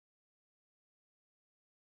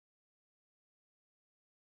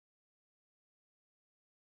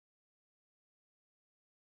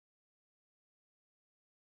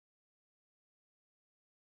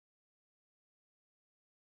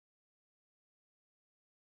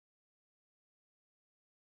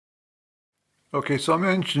Okay, so I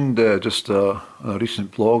mentioned just a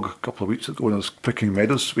recent blog a couple of weeks ago when I was picking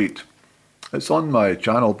meadowsweet. It's on my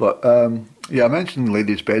channel, but yeah, I mentioned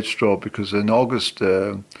ladies' bedstraw because in August,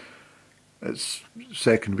 it's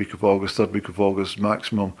second week of August, third week of August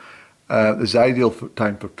maximum, is ideal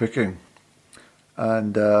time for picking.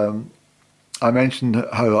 And I mentioned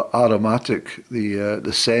how aromatic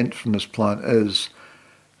the scent from this plant is.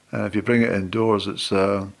 If you bring it indoors, it's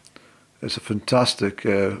a fantastic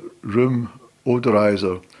room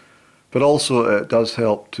odorizer, but also it does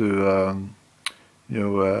help to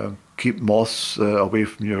keep moths away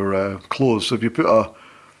from your clothes. So if you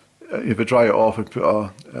dry it off and put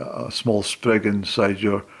a small sprig inside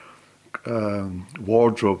your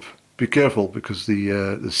wardrobe, be careful because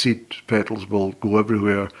the seed petals will go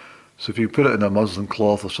everywhere. So if you put it in a muslin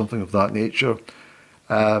cloth or something of that nature,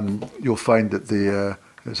 you'll find that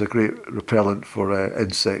it's a great repellent for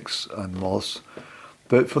insects and moths.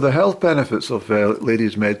 But for the health benefits of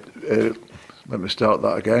ladies' let me start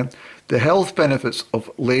that again. The health benefits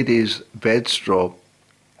of ladies' bedstraw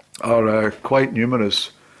are quite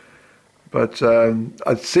numerous. But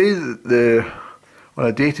I'd say that on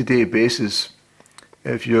a day-to-day basis,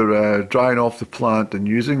 if you're drying off the plant and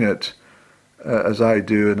using it, as I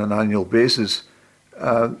do on an annual basis,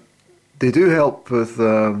 they do help with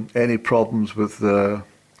any problems with,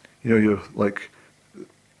 your like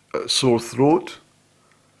sore throat.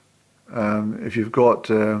 If you've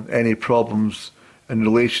got any problems in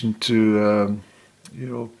relation to,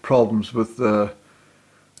 problems with,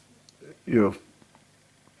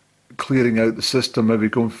 clearing out the system, maybe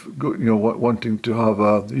wanting to have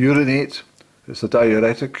a urinate, it's a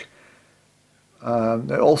diuretic.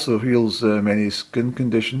 It also heals many skin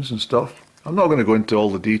conditions and stuff. I'm not going to go into all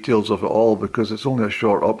the details of it all because it's only a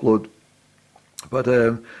short upload, but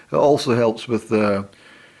it also helps with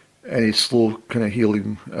any slow kind of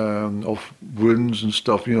healing of wounds and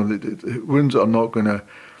stuff. The wounds are not going to,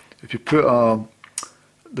 if you put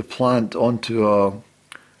the plant onto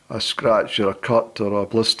a scratch or a cut or a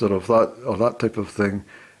blister of that type of thing,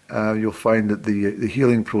 you'll find that the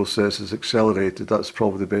healing process is accelerated. That's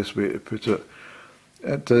probably the best way to put it.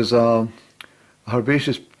 It is a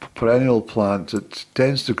herbaceous perennial plant. It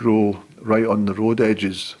tends to grow right on the road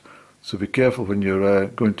edges, so be careful when you're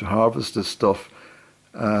going to harvest this stuff.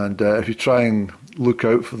 And if you try and look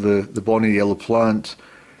out for the bonny yellow plant,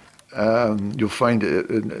 you'll find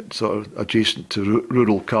it sort of adjacent to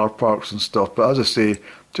rural car parks and stuff. But as I say,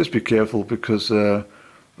 just be careful because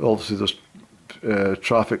obviously there's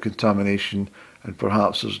traffic contamination and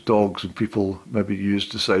perhaps there's dogs and people maybe use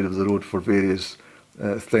the side of the road for various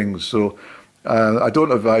things. So I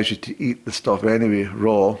don't advise you to eat the stuff anyway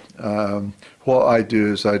raw. What I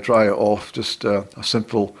do is I dry it off, just a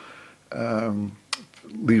simple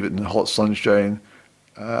leave it in the hot sunshine,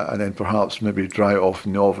 and then perhaps maybe dry it off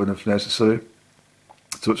in the oven if necessary.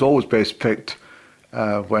 So it's always best picked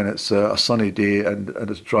when it's a sunny day and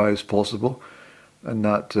as dry as possible, and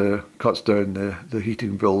that cuts down the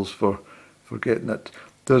heating bills for getting it.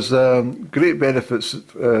 There's great benefits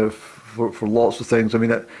for lots of things. I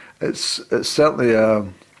mean, it's certainly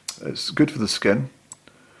it's good for the skin.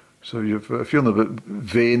 So you're feeling a bit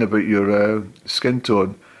vain about your skin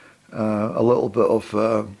tone. A little bit of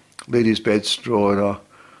ladies' bedstraw and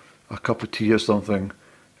a cup of tea or something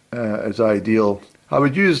is ideal. I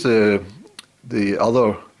would use the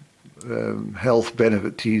other health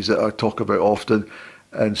benefit teas that I talk about often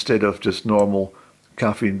instead of just normal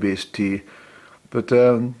caffeine-based tea. But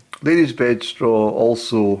ladies' bedstraw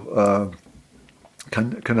also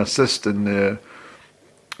can assist in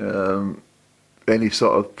any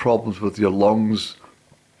sort of problems with your lungs.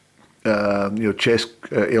 Chest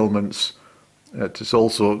ailments. It's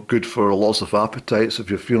also good for loss of appetite. So if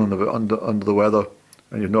you're feeling a bit under the weather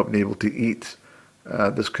and you've not been able to eat,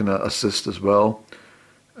 this can assist as well.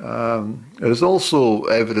 There's also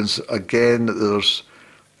evidence again that there's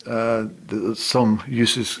some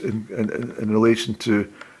uses in relation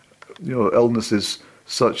to illnesses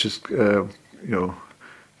such as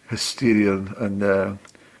hysteria and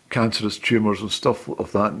cancerous tumours and stuff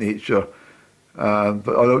of that nature.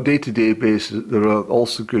 But on a day-to-day basis, they're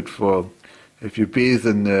also good for, if you bathe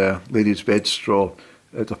in ladies' bedstraw,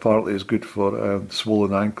 it apparently is good for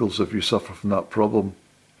swollen ankles if you suffer from that problem.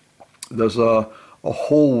 There's a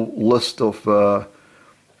whole list of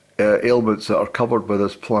ailments that are covered by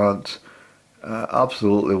this plant.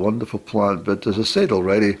 Absolutely wonderful plant, but as I said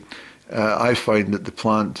already, I find that the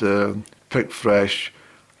plant picked fresh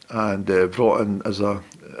and brought in as a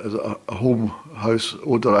home house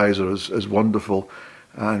odorizer is wonderful,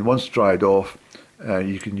 and once dried off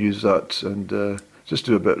you can use that and just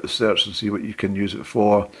do a bit of research and see what you can use it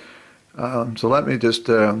for. So let me just,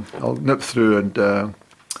 I'll nip through and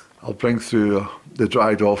I'll bring through the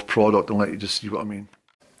dried off product and let you just see what I mean.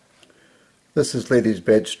 This is Lady's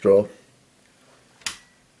Bedstraw.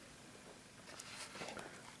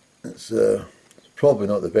 It's probably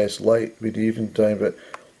not the best light with the evening time, but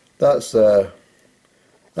that's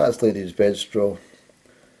Lady's Bedstraw.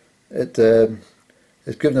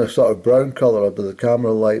 It's given a sort of brown colour under the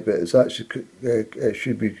camera light, but it's actually it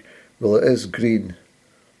should be, well, it is green.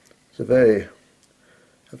 It's a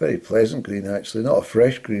very pleasant green actually, not a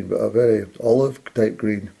fresh green, but a very olive type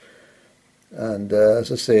green. And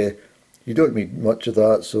as I say, you don't need much of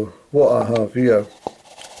that. So what I have here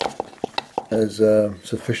is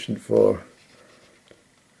sufficient for,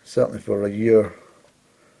 certainly for a year,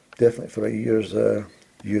 definitely for a year's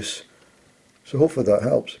use. So hopefully that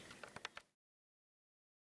helps.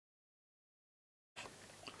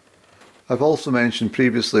 I've also mentioned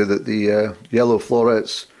previously that the yellow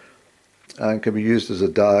florets can be used as a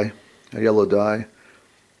dye, a yellow dye.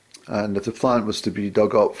 And if the plant was to be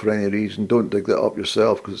dug up for any reason, don't dig that up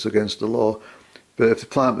yourself because it's against the law. But if the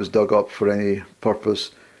plant was dug up for any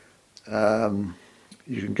purpose, you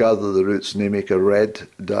can gather the roots and they make a red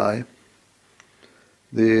dye.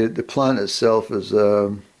 The plant itself is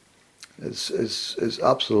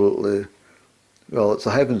absolutely, well, it's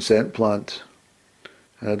a heaven sent plant.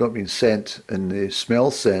 And I don't mean scent in the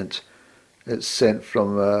smell scent. It's scent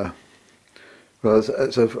from well,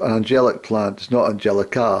 it's an angelic plant. It's not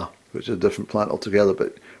angelica, which is a different plant altogether.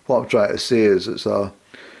 But what I'm trying to say is it's a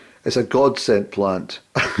God-sent plant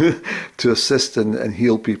to assist and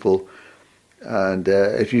heal people. And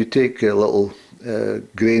if you take little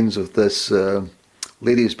grains of this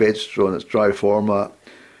Lady's Bedstraw in its dry format,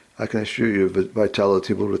 I can assure you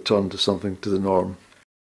vitality will return to something to the norm.